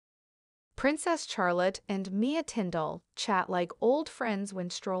Princess Charlotte and Mia Tindall chat like old friends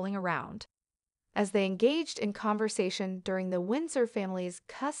when strolling around. As they engaged in conversation during the Windsor family's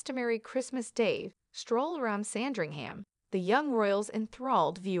customary Christmas Day stroll around Sandringham, the young royals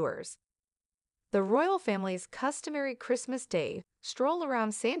enthralled viewers. The royal family's customary Christmas Day stroll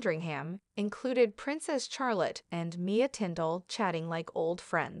around Sandringham included Princess Charlotte and Mia Tindall chatting like old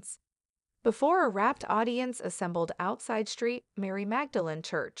friends. Before a rapt audience assembled outside St. Mary Magdalene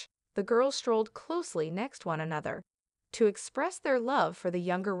Church, the girls strolled closely next one another. To express their love for the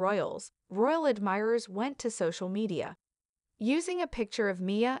younger royals, royal admirers went to social media. Using a picture of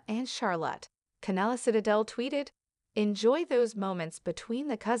Mia and Charlotte, Canela Citadel tweeted, "Enjoy those moments between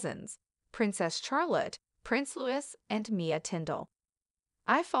the cousins, Princess Charlotte, Prince Louis, and Mia Tindall.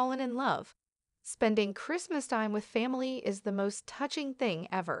 I've fallen in love. Spending Christmas time with family is the most touching thing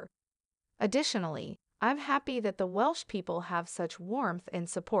ever. Additionally, I'm happy that the Welsh people have such warmth and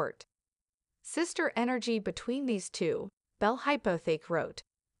support." Sister energy between these two, Belle Hypotheke wrote,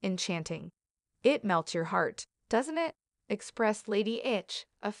 "Enchanting. It melts your heart, doesn't it?" expressed Lady Itch,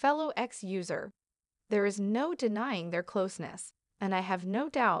 a fellow ex-user. "There is no denying their closeness, and I have no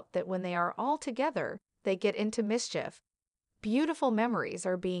doubt that when they are all together, they get into mischief. Beautiful memories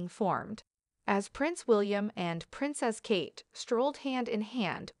are being formed." As Prince William and Princess Kate strolled hand in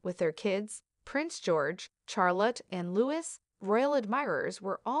hand with their kids, Prince George, Charlotte, and Louis, royal admirers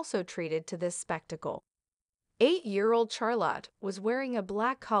were also treated to this spectacle. 8-year-old Charlotte was wearing a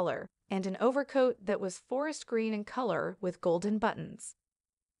black collar and an overcoat that was forest green in color with golden buttons.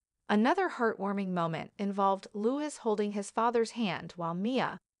 Another heartwarming moment involved Louis holding his father's hand while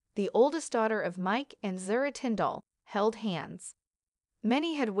Mia, the oldest daughter of Mike and Zara Tindall, held hands.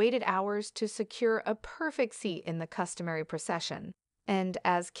 Many had waited hours to secure a perfect seat in the customary procession, and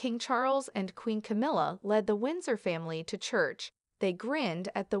as King Charles and Queen Camilla led the Windsor family to church, they grinned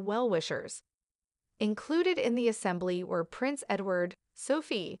at the well-wishers. Included in the assembly were Prince Edward,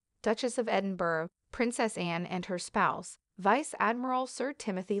 Sophie, Duchess of Edinburgh, Princess Anne and her spouse, Vice Admiral Sir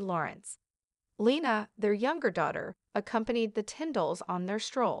Timothy Lawrence. Lena, their younger daughter, accompanied the Tindalls on their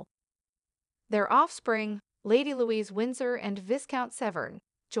stroll. Their offspring, Lady Louise Windsor and Viscount Severn,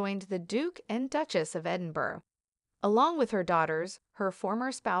 joined the Duke and Duchess of Edinburgh. Along with her daughters, her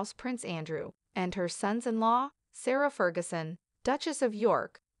former spouse Prince Andrew, and her sons-in-law, Sarah Ferguson, Duchess of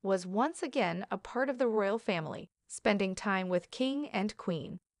York, was once again a part of the royal family, spending time with King and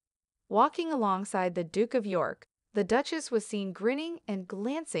Queen. Walking alongside the Duke of York, the Duchess was seen grinning and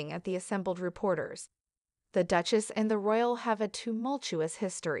glancing at the assembled reporters. The Duchess and the royal have a tumultuous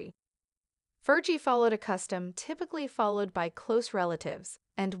history. Fergie followed a custom typically followed by close relatives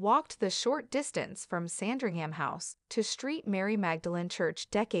and walked the short distance from Sandringham House to St. Mary Magdalene Church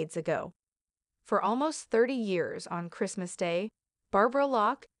decades ago. For almost 30 years on Christmas Day, Barbara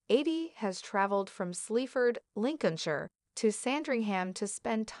Locke, 80, has traveled from Sleaford, Lincolnshire, to Sandringham to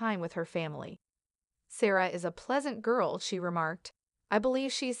spend time with her family. "Sarah is a pleasant girl," she remarked. "I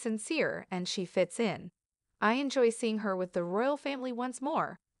believe she's sincere and she fits in. I enjoy seeing her with the royal family once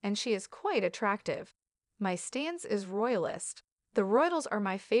more, and she is quite attractive. My stance is royalist. The royals are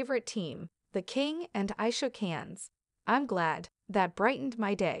my favorite team, the king and I shook hands. I'm glad. That brightened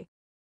my day."